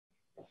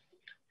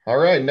All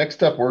right,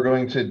 next up, we're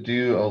going to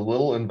do a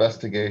little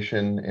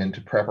investigation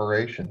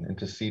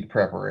into seed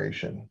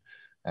preparation.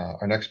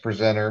 Our next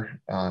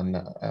presenter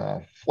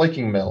on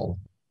flaking mill,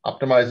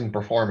 optimizing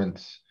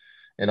performance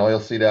in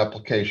oilseed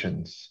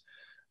applications.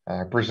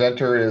 Our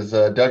presenter is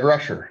Doug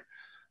Reuscher.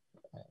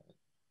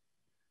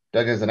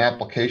 Doug is an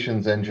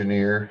applications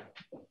engineer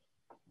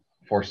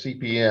for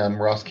CPM,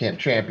 Roskamp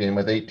Champion,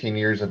 with 18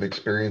 years of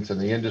experience in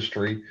the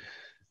industry.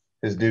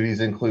 His duties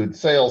include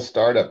sales,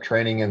 startup,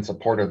 training, and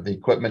support of the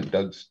equipment.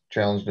 Doug's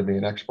challenged to be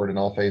an expert in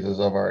all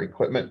phases of our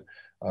equipment,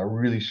 a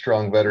really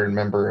strong veteran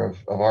member of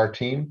our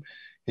team.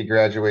 He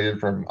graduated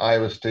from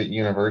Iowa State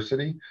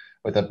University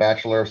with a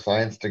Bachelor of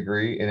Science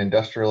degree in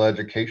Industrial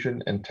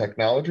Education and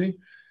Technology.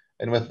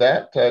 And with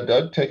that,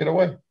 Doug, take it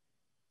away.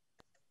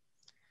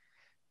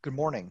 Good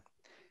morning.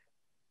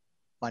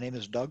 My name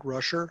is Doug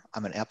Reuscher.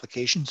 I'm an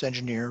applications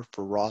engineer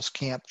for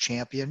Roskamp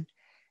Champion,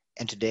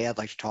 and today I'd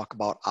like to talk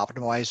about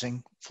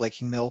optimizing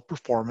flaking mill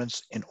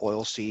performance in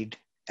oilseed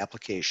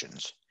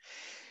applications.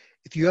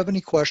 If you have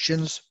any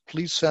questions,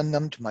 please send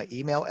them to my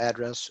email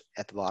address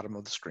at the bottom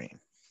of the screen.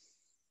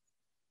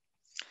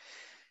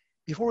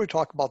 Before we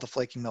talk about the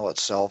flaking mill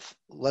itself,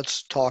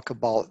 let's talk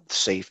about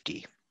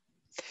safety.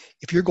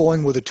 If you're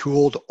going with a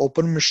tool to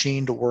open a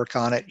machine to work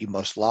on it, you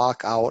must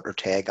lock out or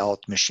tag out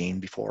the machine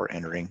before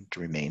entering to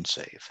remain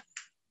safe.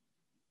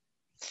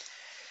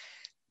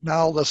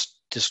 Now let's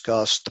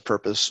discuss the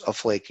purpose of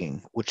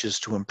flaking, which is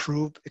to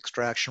improve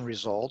extraction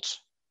results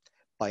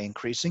by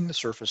increasing the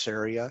surface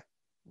area,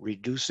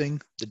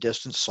 reducing the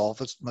distance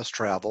solvents must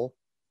travel,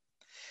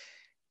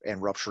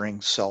 and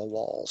rupturing cell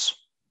walls.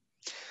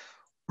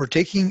 We're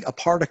taking a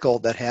particle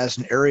that has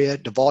an area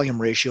to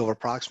volume ratio of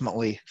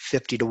approximately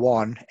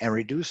 50:1 and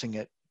reducing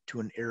it to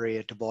an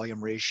area to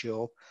volume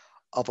ratio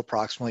of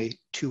approximately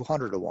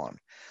 200:1.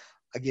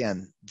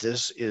 Again,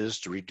 this is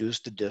to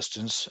reduce the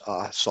distance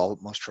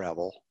solvent must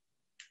travel.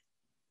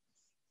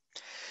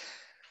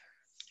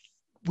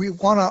 We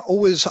want to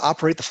always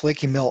operate the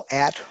flaking mill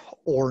at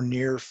or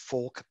near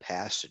full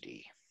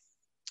capacity.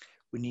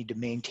 We need to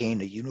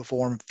maintain a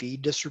uniform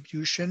feed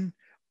distribution,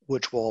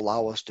 which will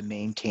allow us to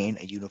maintain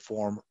a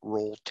uniform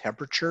roll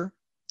temperature,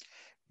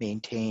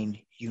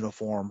 maintain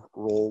uniform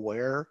roll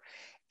wear,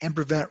 and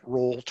prevent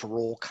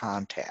roll-to-roll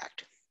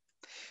contact.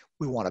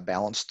 We want to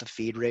balance the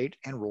feed rate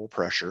and roll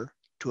pressure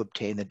to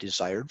obtain the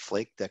desired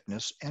flake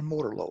thickness and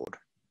motor load.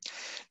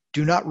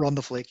 Do not run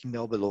the flaking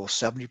mill below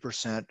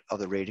 70% of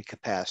the rated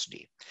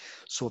capacity.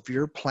 So if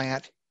your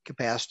plant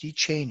capacity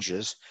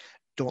changes,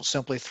 don't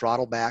simply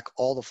throttle back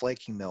all the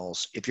flaking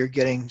mills. If you're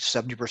getting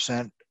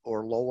 70%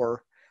 or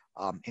lower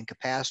in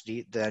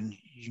capacity, then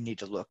you need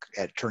to look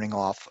at turning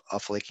off a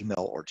flaking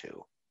mill or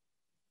two.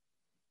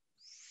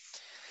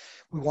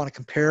 We want to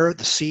compare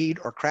the seed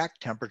or crack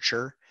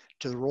temperature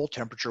to the roll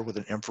temperature with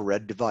an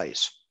infrared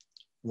device.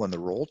 When the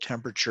roll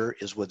temperature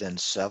is within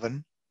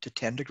 7 to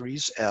 10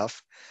 degrees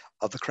F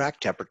of the crack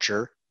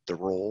temperature, the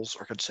rolls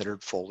are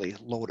considered fully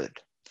loaded.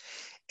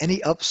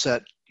 Any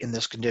upset in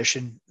this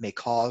condition may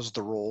cause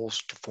the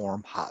rolls to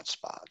form hot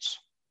spots.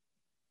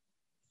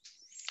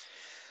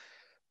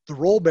 The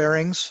roll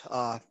bearings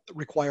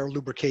require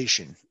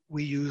lubrication.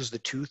 We use the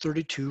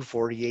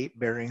 232/48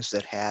 bearings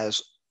that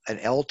has an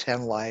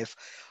L10 life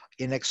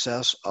in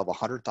excess of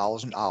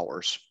 100,000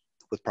 hours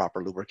with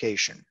proper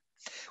lubrication.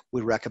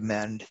 We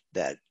recommend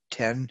that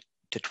 10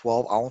 to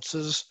 12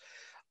 ounces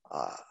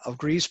of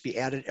grease be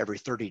added every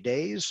 30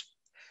 days.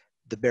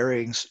 The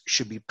bearings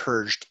should be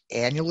purged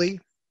annually.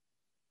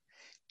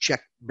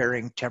 Check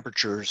bearing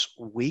temperatures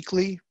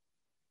weekly.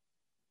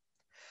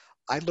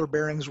 Idler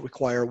bearings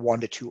require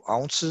 1 to 2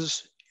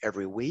 ounces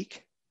every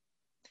week.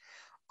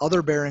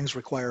 Other bearings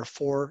require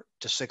 4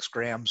 to 6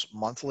 grams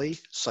monthly,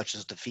 such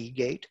as the feed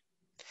gate.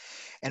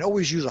 And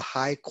always use a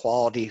high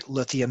quality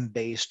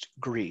lithium-based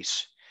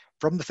grease.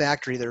 From the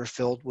factory, they're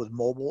filled with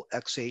Mobil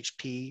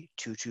XHP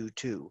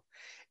 222.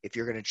 If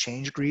you're going to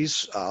change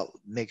grease,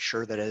 make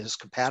sure that it is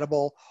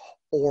compatible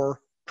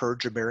or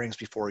purge your bearings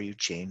before you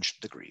change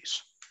the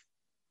grease.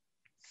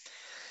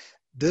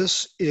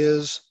 This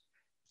is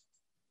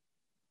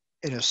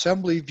an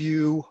assembly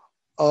view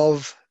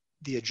of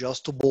the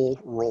adjustable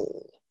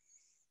roll.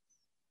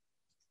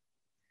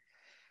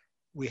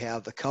 We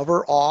have the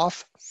cover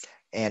off,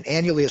 and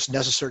annually it's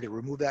necessary to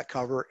remove that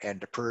cover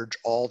and to purge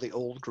all the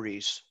old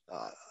grease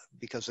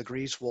because the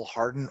grease will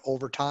harden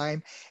over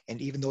time, and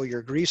even though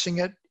you're greasing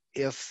it,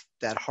 if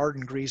that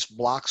hardened grease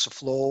blocks the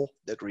flow,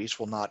 the grease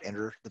will not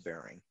enter the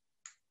bearing.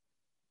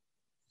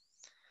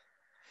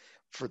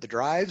 For the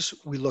drives,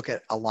 we look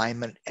at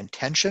alignment and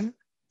tension.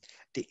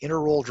 The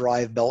interroll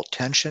drive belt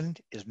tension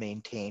is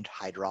maintained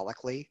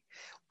hydraulically.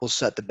 We'll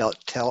set the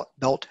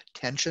belt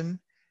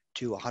tension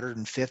to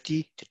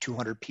 150 to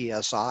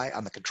 200 psi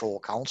on the control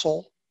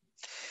console.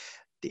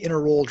 The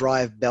interroll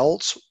drive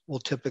belts will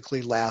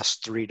typically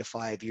last 3 to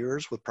 5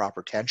 years with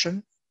proper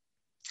tension.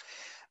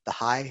 The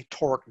high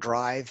torque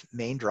drive,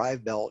 main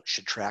drive belt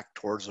should track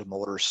towards the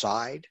motor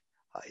side.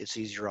 It's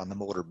easier on the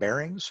motor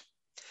bearings.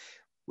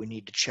 We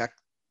need to check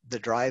the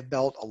drive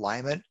belt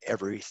alignment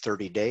every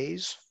 30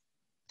 days.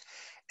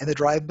 And the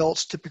drive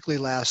belts typically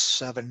last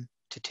 7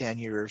 to 10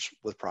 years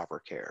with proper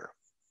care.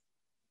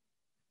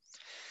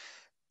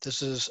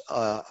 This is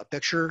a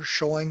picture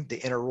showing the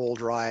inner roll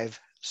drive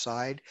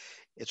side.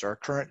 It's our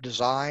current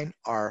design.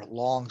 Our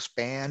long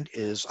span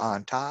is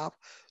on top,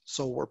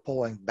 so we're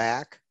pulling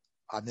back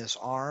on this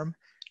arm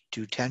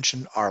to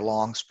tension our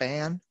long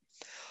span.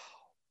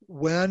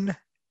 When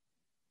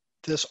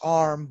this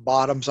arm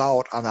bottoms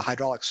out on the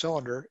hydraulic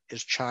cylinder,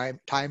 it's time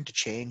to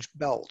change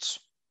belts.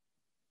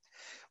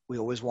 We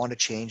always want to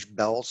change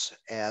belts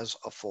as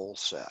a full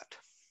set.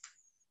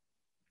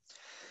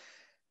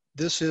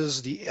 This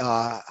is the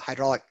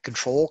hydraulic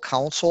control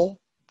console.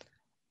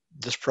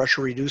 This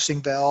pressure reducing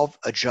valve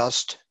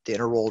adjusts the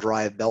inner roll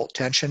drive belt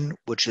tension,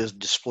 which is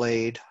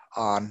displayed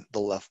on the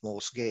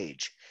leftmost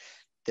gauge.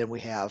 Then we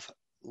have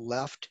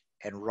left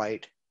and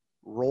right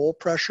roll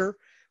pressure,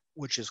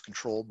 which is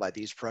controlled by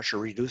these pressure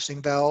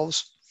reducing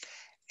valves,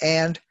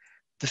 and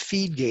the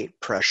feed gate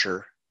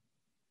pressure.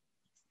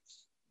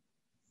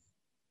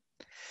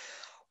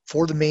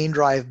 For the main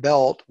drive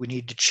belt, we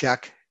need to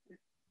check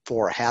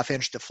for a 1/2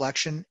 inch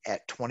deflection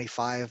at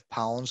 25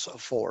 pounds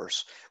of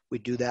force. We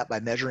do that by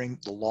measuring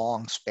the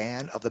long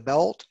span of the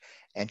belt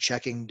and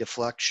checking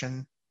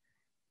deflection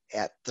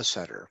at the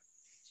center.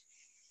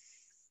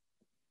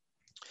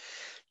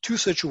 Two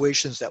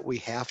situations that we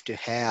have to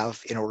have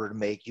in order to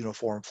make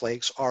uniform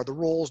flakes are the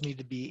rolls need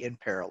to be in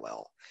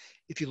parallel.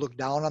 If you look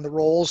down on the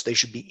rolls, they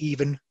should be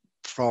even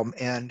from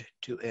end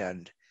to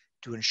end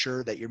to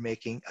ensure that you're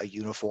making a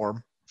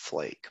uniform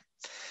flake.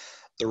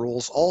 The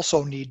rolls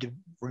also need to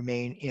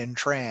remain in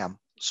tram,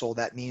 so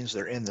that means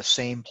they're in the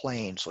same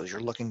plane. So as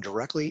you're looking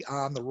directly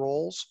on the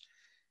rolls,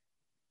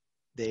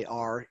 they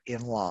are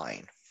in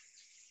line.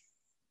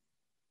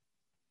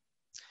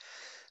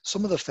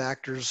 Some of the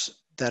factors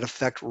that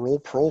affect roll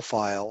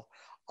profile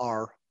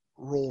are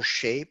roll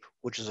shape,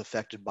 which is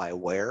affected by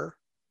wear,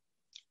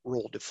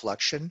 roll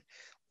deflection,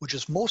 which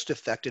is most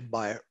affected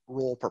by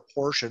roll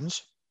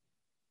proportions.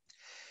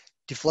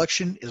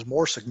 Deflection is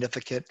more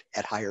significant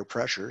at higher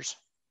pressures.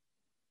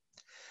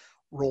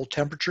 Roll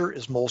temperature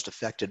is most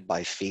affected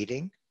by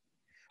feeding.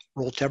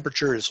 Roll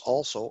temperature is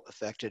also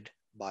affected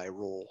by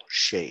roll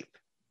shape.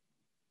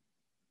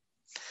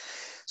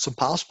 Some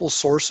possible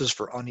sources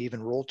for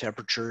uneven roll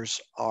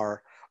temperatures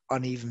are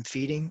uneven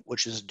feeding,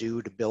 which is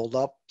due to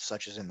buildup,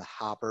 such as in the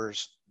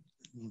hoppers,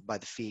 by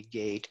the feed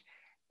gate,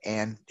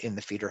 and in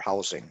the feeder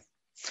housing.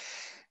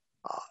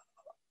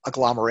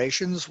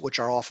 Agglomerations, which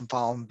are often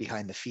found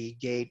behind the feed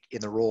gate,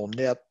 in the roll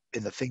nip,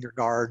 in the finger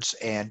guards,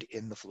 and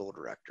in the flow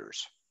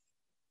directors.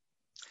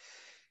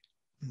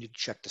 You need to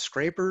check the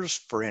scrapers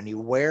for any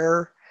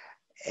wear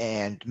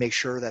and make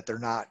sure that they're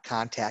not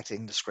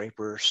contacting the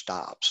scraper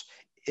stops.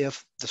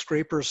 If the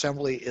scraper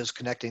assembly is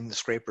connecting the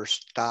scraper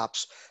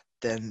stops,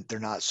 then they're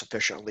not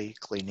sufficiently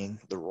cleaning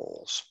the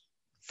rolls.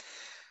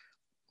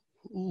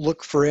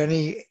 Look for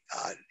any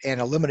and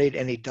eliminate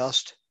any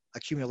dust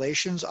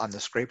accumulations on the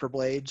scraper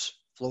blades,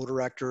 flow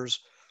directors,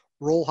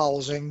 roll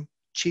housing,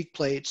 cheek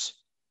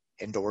plates,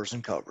 and doors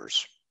and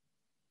covers.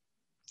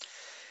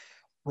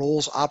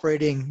 Rolls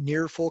operating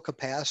near full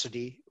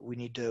capacity, we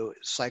need to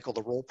cycle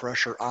the roll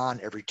pressure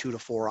on every 2 to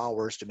 4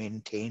 hours to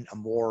maintain a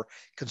more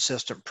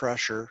consistent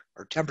pressure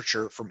or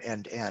temperature from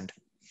end to end.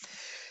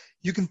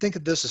 You can think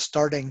of this as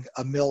starting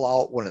a mill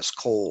out when it's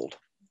cold.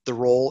 The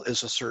roll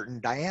is a certain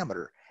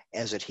diameter.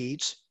 As it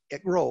heats,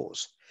 it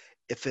grows.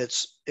 If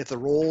the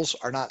rolls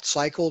are not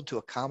cycled to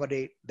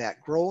accommodate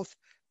that growth,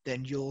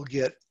 then you'll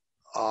get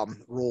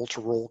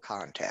roll-to-roll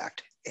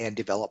contact and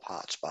develop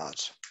hot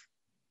spots.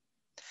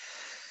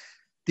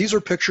 These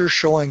are pictures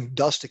showing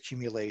dust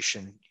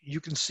accumulation. You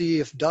can see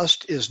if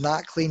dust is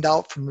not cleaned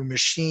out from the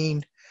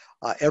machine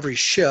every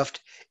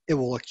shift, it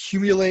will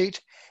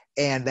accumulate,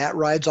 and that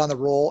rides on the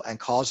roll and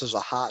causes a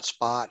hot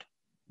spot,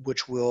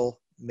 which will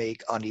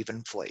make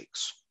uneven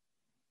flakes.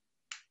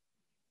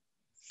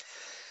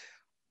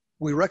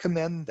 We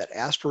recommend that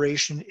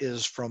aspiration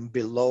is from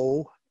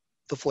below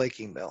the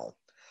flaking mill.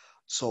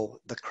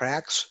 So the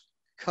cracks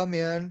come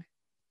in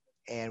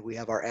and we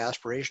have our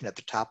aspiration at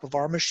the top of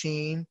our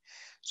machine.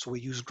 So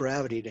we use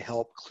gravity to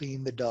help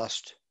clean the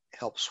dust,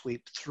 help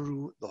sweep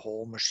through the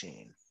whole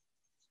machine.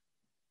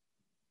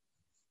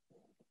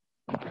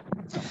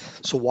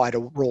 So why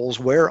do rolls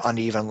wear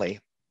unevenly?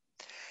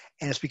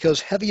 And it's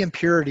because heavy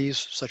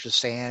impurities such as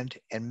sand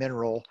and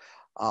mineral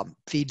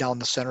feed down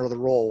the center of the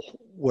roll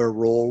where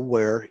roll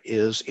wear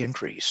is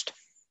increased.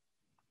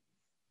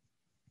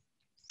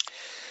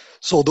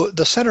 So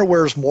the center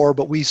wears more,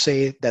 but we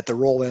say that the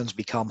roll ends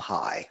become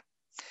high.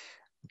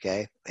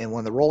 Okay, and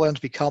when the roll ends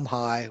become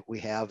high, we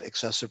have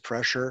excessive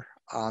pressure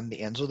on the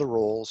ends of the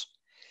rolls.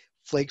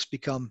 Flakes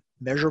become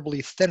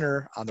measurably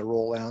thinner on the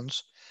roll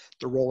ends.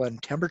 The roll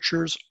end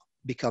temperatures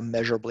become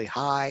measurably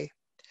high.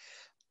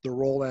 The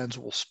roll ends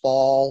will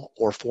spall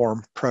or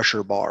form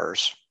pressure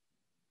bars.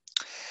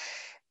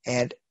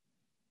 And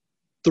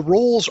the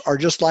rolls are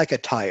just like a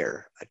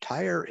tire. A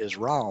tire is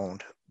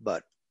round,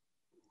 but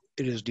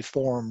it is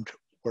deformed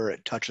where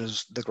it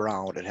touches the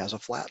ground. It has a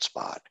flat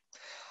spot.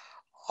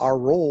 Our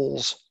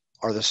rolls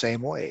are the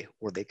same way,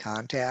 where they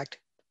contact,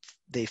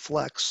 they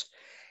flex,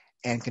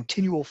 and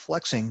continual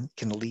flexing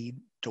can lead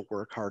to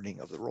work hardening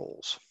of the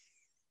rolls.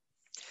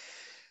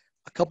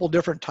 A couple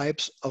different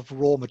types of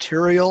roll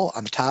material.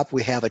 On the top,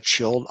 we have a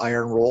chilled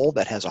iron roll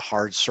that has a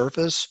hard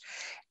surface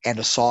and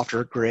a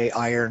softer gray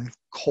iron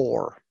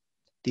core.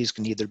 These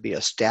can either be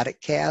a static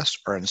cast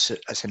or a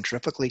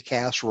centrifugally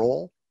cast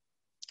roll.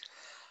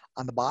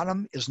 On the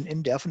bottom is an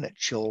indefinite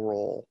chill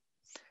roll.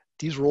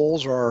 These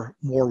rolls are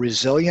more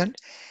resilient,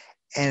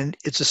 and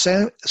it's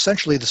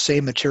essentially the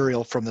same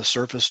material from the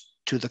surface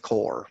to the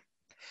core.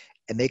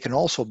 And they can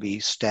also be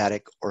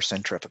static or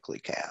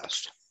centrifugally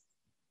cast.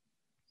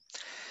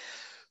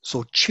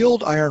 So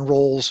chilled iron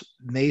rolls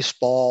may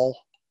spall,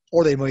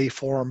 or they may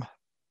form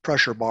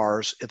pressure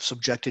bars if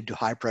subjected to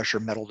high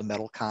pressure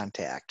metal-to-metal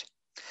contact.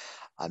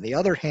 On the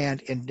other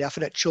hand,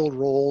 indefinite chilled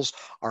rolls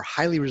are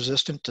highly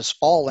resistant to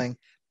spalling,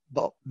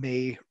 but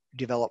may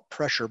develop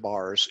pressure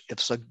bars if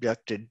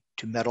subjected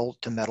to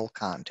metal-to-metal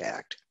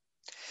contact.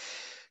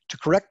 To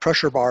correct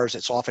pressure bars,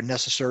 it's often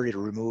necessary to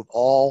remove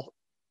all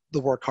the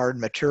work-hardened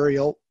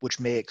material, which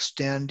may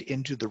extend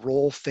into the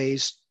roll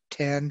face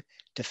 10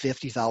 to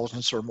 50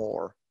 thousandths or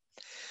more.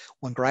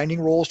 When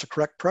grinding rolls to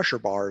correct pressure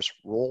bars,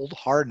 rolled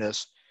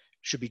hardness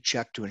should be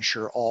checked to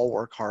ensure all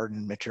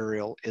work-hardened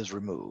material is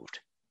removed.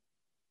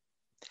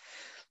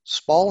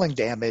 Spalling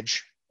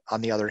damage,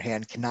 on the other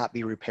hand, cannot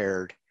be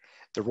repaired.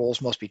 The rolls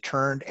must be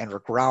turned and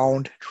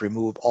ground to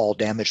remove all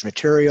damaged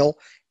material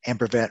and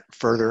prevent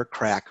further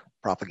crack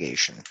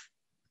propagation.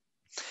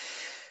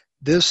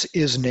 This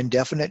is an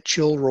indefinite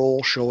chill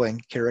roll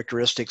showing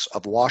characteristics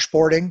of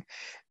washboarding.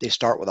 They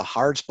start with a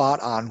hard spot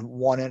on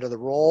one end of the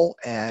roll,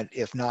 and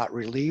if not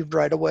relieved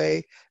right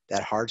away,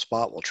 that hard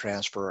spot will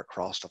transfer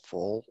across the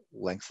full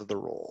length of the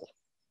roll.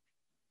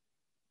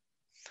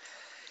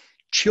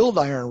 Chilled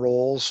iron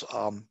rolls,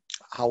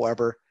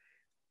 however,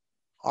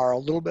 are a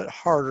little bit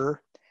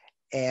harder,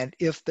 and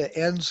if the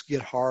ends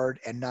get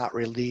hard and not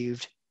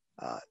relieved,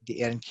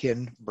 the end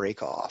can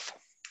break off.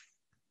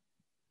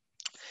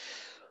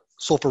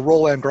 So for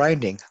roll end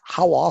grinding,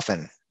 how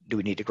often do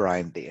we need to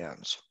grind the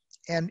ends?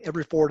 And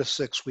every 4 to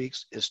 6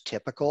 weeks is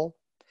typical.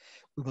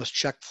 We must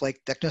check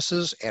flake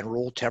thicknesses and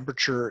roll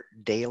temperature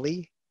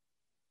daily.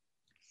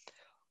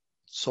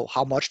 So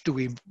how much do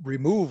we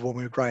remove when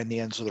we grind the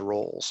ends of the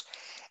rolls?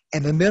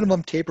 And the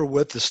minimum taper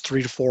width is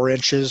 3 to 4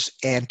 inches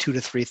and 2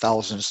 to 3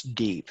 thousandths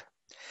deep.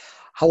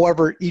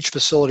 However, each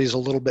facility is a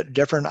little bit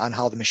different on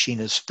how the machine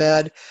is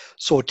fed,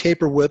 so a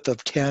taper width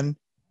of 10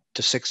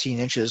 to 16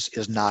 inches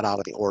is not out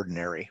of the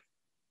ordinary.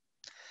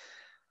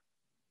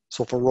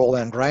 So for roll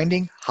end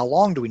grinding, how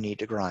long do we need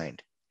to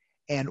grind?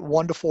 And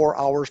 1 to 4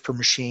 hours per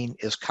machine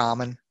is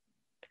common.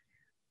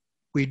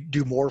 We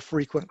do more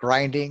frequent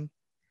grinding,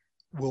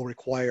 will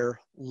require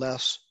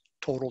less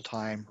total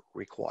time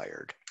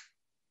required.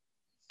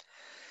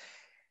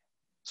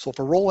 So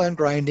for roll end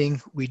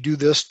grinding, we do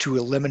this to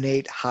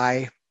eliminate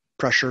high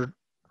pressure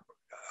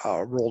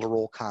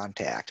roll-to-roll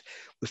contact.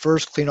 We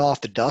first clean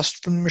off the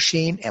dust from the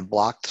machine and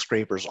block the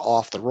scrapers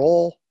off the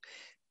roll.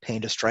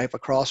 Paint a stripe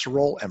across the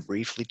roll and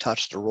briefly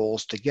touch the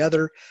rolls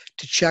together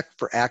to check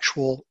for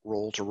actual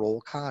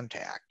roll-to-roll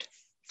contact.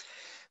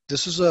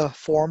 This is a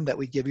form that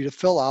we give you to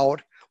fill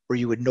out where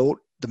you would note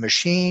the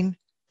machine,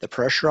 the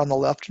pressure on the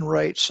left and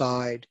right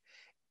side,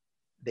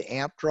 the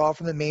amp draw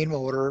from the main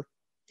motor,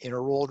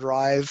 inner roll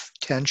drive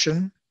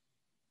tension,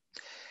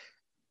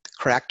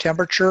 crack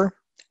temperature,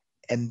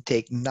 and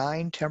take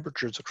 9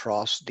 temperatures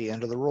across the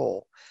end of the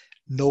roll,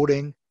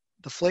 noting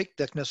the flake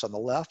thickness on the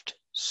left,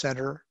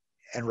 center,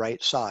 and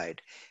right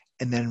side,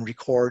 and then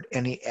record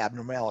any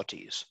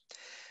abnormalities.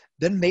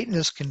 Then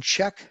maintenance can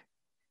check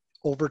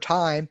over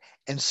time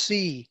and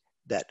see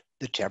that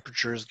the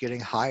temperature is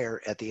getting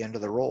higher at the end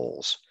of the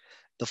rolls.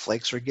 The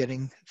flakes are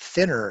getting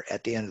thinner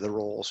at the end of the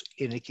rolls,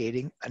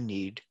 indicating a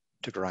need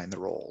to grind the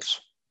rolls.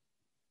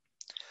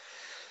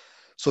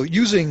 So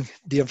using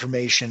the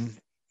information,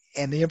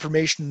 and the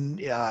information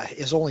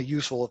is only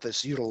useful if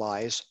it's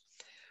utilized,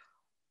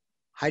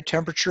 high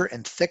temperature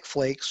and thick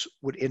flakes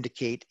would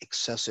indicate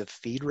excessive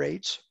feed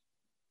rates.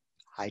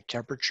 High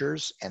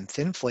temperatures and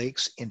thin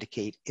flakes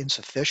indicate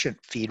insufficient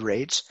feed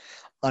rates,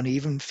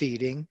 uneven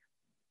feeding,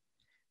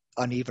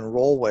 uneven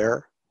roll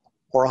wear,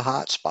 or a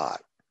hot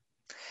spot.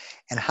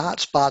 And hot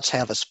spots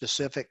have a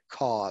specific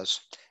cause,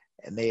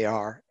 and they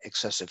are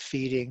excessive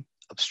feeding,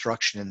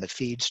 obstruction in the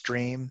feed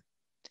stream,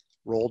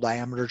 roll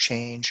diameter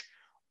change,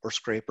 or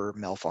scraper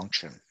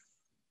malfunction.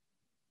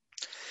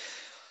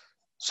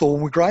 So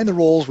when we grind the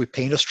rolls, we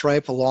paint a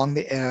stripe along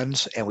the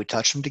ends and we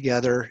touch them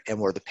together, and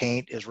where the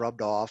paint is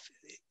rubbed off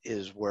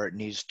is where it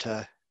needs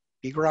to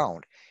be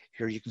ground.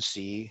 Here you can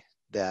see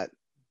that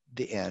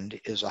the end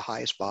is a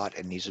high spot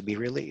and needs to be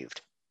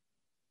relieved.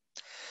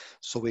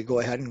 So we go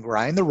ahead and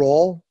grind the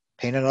roll,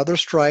 paint another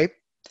stripe,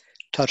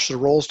 touch the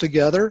rolls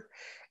together,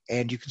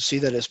 and you can see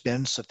that it's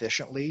been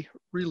sufficiently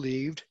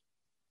relieved.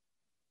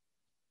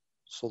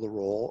 So the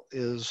roll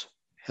has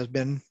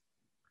been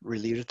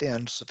relieved at the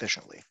end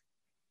sufficiently.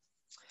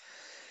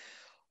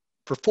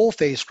 For full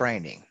face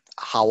grinding,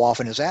 how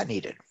often is that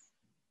needed?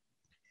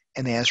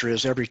 And the answer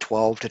is every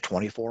 12 to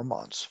 24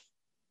 months.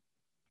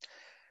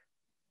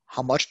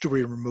 How much do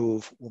we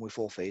remove when we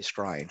full face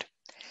grind?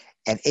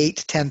 And 8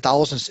 to 10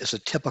 thousandths is a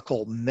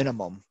typical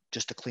minimum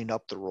just to clean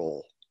up the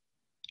roll.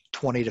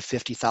 20 to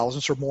 50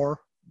 thousandths or more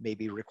may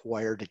be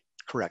required to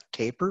correct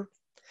taper.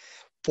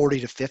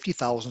 40 to 50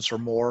 thousandths or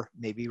more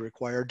may be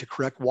required to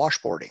correct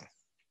washboarding.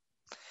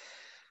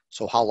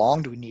 So how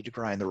long do we need to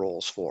grind the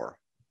rolls for?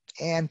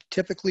 And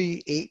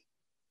typically 8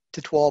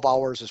 to 12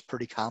 hours is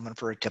pretty common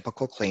for a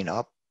typical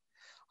cleanup.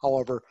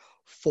 However,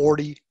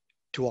 40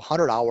 to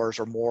 100 hours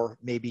or more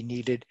may be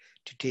needed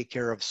to take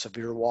care of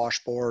severe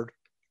washboard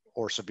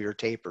or severe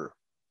taper.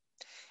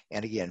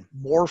 And again,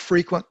 more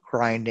frequent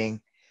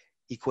grinding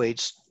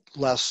equates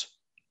less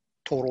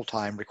total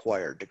time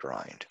required to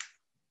grind.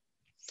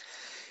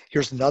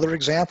 Here's another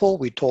example.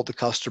 We told the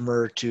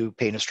customer to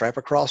paint a stripe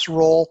across the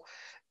roll.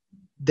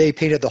 They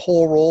painted the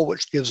whole roll,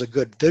 which gives a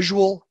good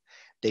visual.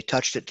 They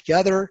touched it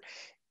together.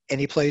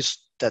 Any place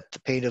that the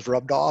paint is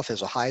rubbed off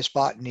is a high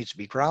spot and needs to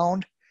be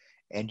ground.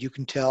 And you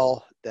can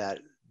tell that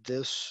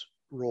this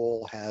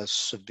roll has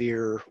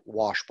severe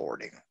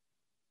washboarding.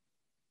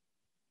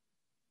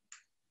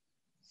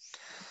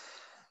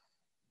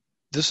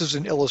 This is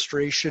an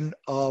illustration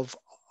of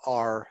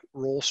our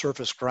roll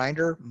surface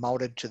grinder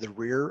mounted to the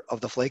rear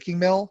of the flaking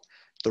mill.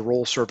 The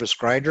roll surface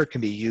grinder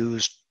can be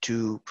used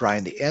to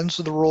grind the ends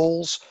of the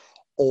rolls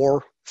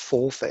or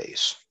full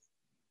face.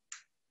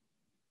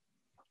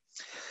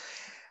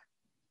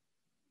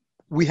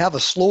 We have a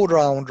slow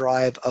down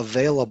drive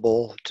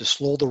available to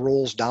slow the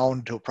rolls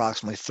down to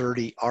approximately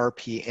 30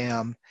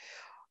 RPM,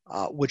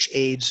 which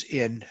aids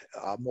in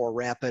more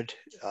rapid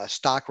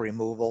stock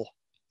removal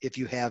if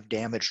you have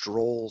damaged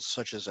rolls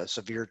such as a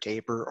severe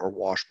taper or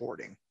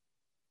washboarding.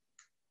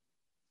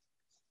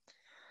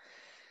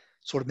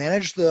 So to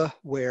manage the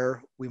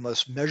wear, we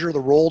must measure the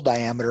roll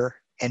diameter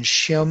and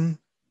shim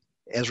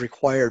as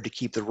required to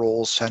keep the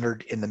rolls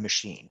centered in the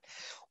machine.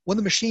 When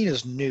the machine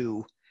is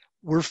new,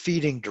 we're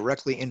feeding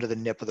directly into the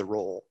nip of the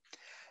roll.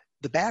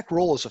 The back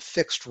roll is a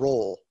fixed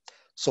roll,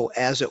 so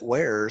as it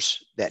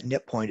wears, that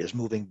nip point is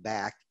moving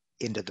back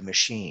into the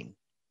machine.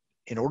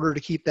 In order to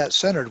keep that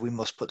centered, we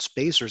must put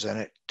spacers in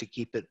it to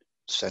keep it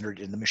centered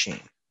in the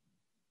machine.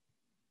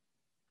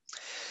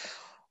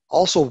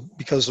 Also,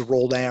 because the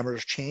roll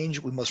diameters change,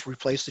 we must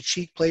replace the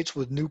cheek plates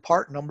with new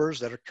part numbers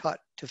that are cut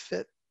to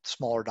fit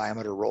smaller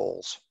diameter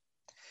rolls.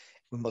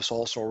 We must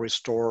also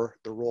restore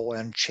the roll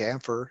end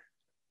chamfer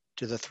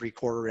to the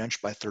 3/4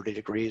 inch by 30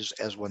 degrees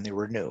as when they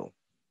were new.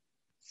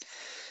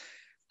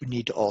 We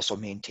need to also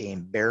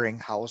maintain bearing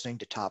housing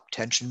to top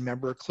tension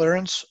member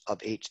clearance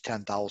of 8 to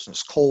 10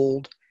 thousandths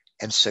cold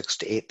and 6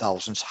 to 8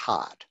 thousandths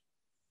hot.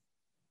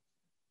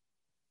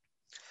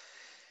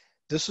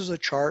 This is a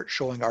chart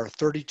showing our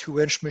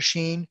 32-inch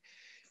machine,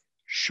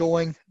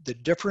 showing the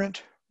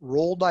different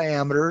roll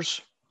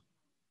diameters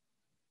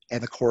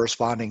and the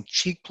corresponding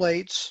cheek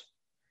plates,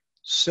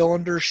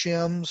 cylinder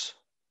shims,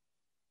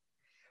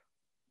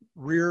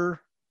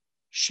 rear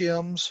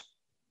shims,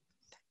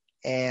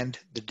 and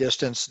the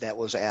distance that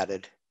was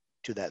added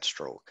to that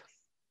stroke.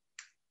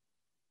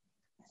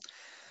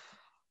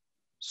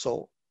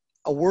 So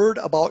a word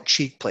about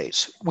cheek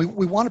plates. We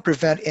want to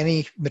prevent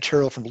any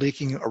material from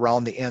leaking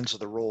around the ends of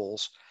the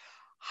rolls.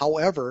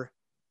 However,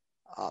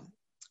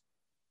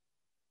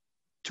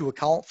 to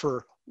account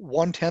for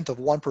 1/10 of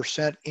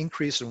 1%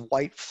 increase in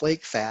white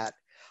flake fat,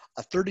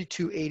 a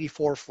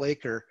 3284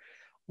 flaker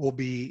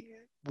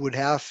would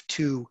have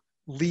to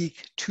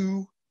leak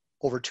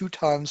over 2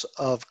 tons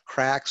of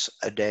cracks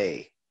a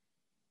day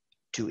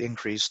to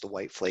increase the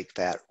white flake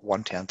fat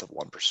 1/10 of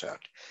 1%.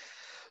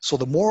 So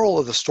the moral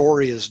of the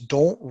story is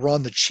don't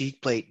run the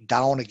cheek plate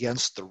down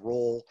against the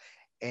roll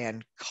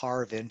and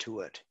carve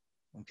into it,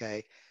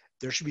 okay?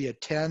 There should be a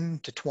 10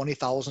 to 20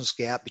 thousandths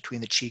gap between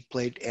the cheek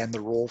plate and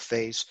the roll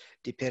face,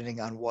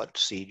 depending on what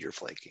seed you're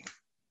flaking.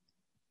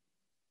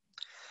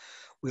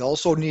 We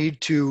also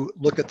need to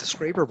look at the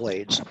scraper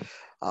blades.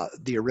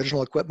 The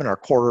original equipment are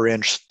 1/4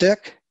 inch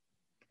thick,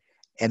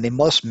 and they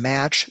must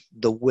match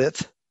the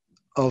width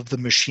of the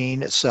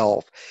machine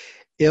itself.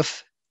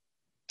 If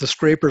the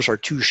scrapers are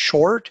too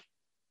short,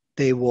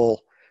 they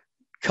will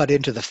cut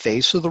into the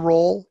face of the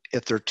roll.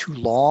 If they're too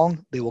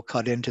long, they will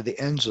cut into the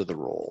ends of the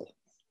roll.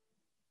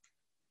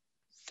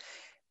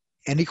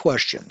 Any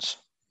questions?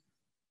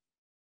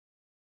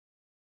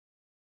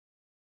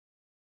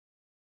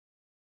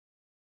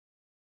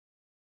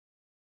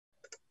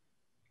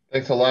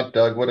 Thanks a lot,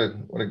 Doug. What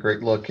a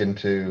great look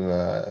into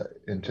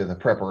the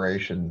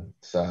preparation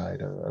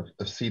side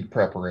of seed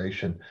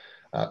preparation.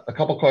 A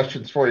couple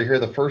questions for you here.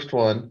 The first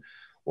one,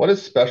 what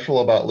is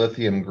special about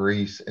lithium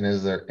grease, and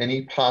is there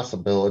any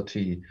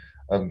possibility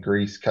of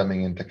grease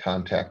coming into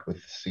contact with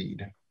the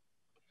seed?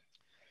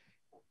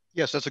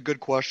 Yes, that's a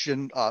good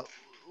question.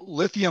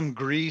 Lithium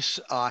grease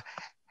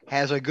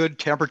has a good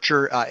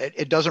temperature.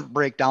 It doesn't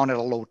break down at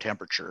a low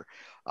temperature.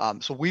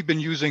 So we've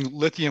been using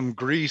lithium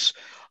grease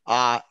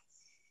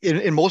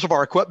in most of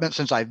our equipment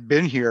since I've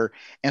been here,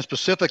 and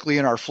specifically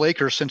in our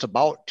flakers since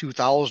about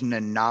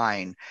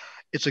 2009.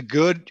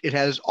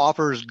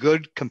 offers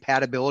good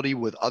compatibility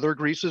with other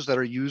greases that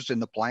are used in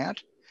the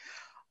plant.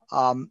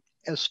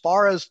 As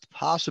far as the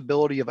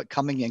possibility of it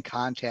coming in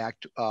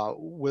contact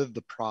with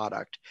the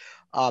product,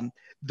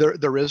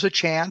 there is a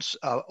chance.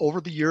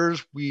 Over the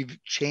years, we've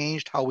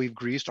changed how we've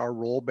greased our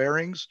roll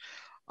bearings.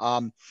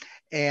 And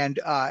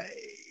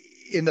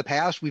in the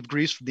past, we've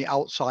greased from the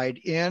outside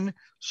in,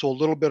 so a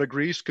little bit of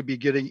grease could be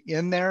getting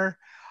in there.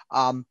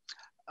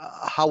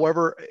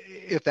 However,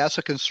 if that's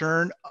a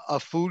concern, a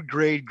food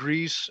grade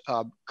grease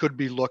could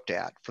be looked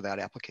at for that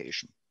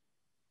application.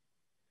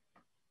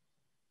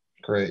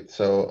 Great.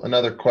 So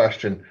another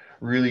question,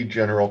 really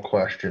general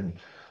question.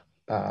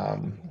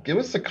 Give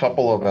us a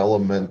couple of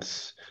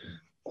elements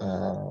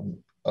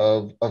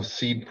of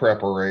seed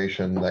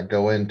preparation that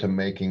go into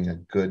making a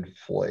good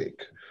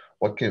flake.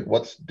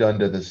 What's done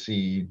to the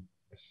seed?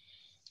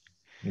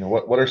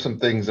 What are some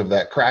things of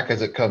that crack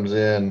as it comes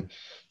in?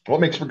 What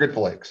makes for good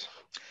flakes?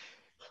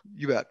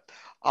 You bet.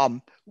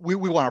 We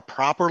want to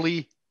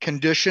properly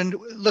condition.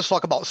 Let's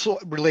talk about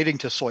relating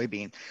to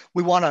soybean.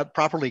 We want to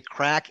properly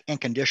crack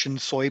and condition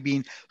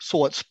soybean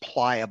so it's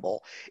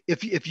pliable.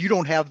 If you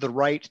don't have the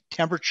right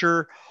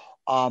temperature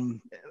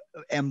and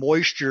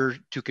moisture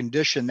to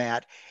condition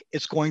that,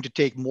 it's going to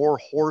take more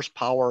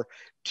horsepower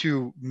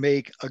to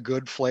make a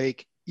good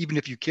flake, even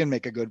if you can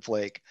make a good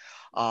flake.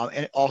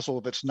 And also,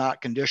 if it's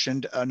not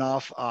conditioned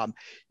enough,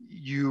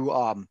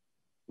 you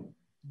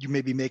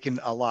may be making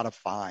a lot of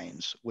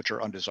fines, which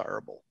are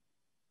undesirable.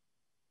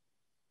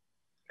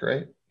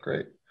 Great,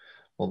 great.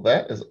 Well,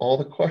 that is all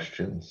the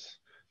questions.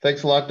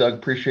 Thanks a lot, Doug.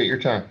 Appreciate your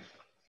time.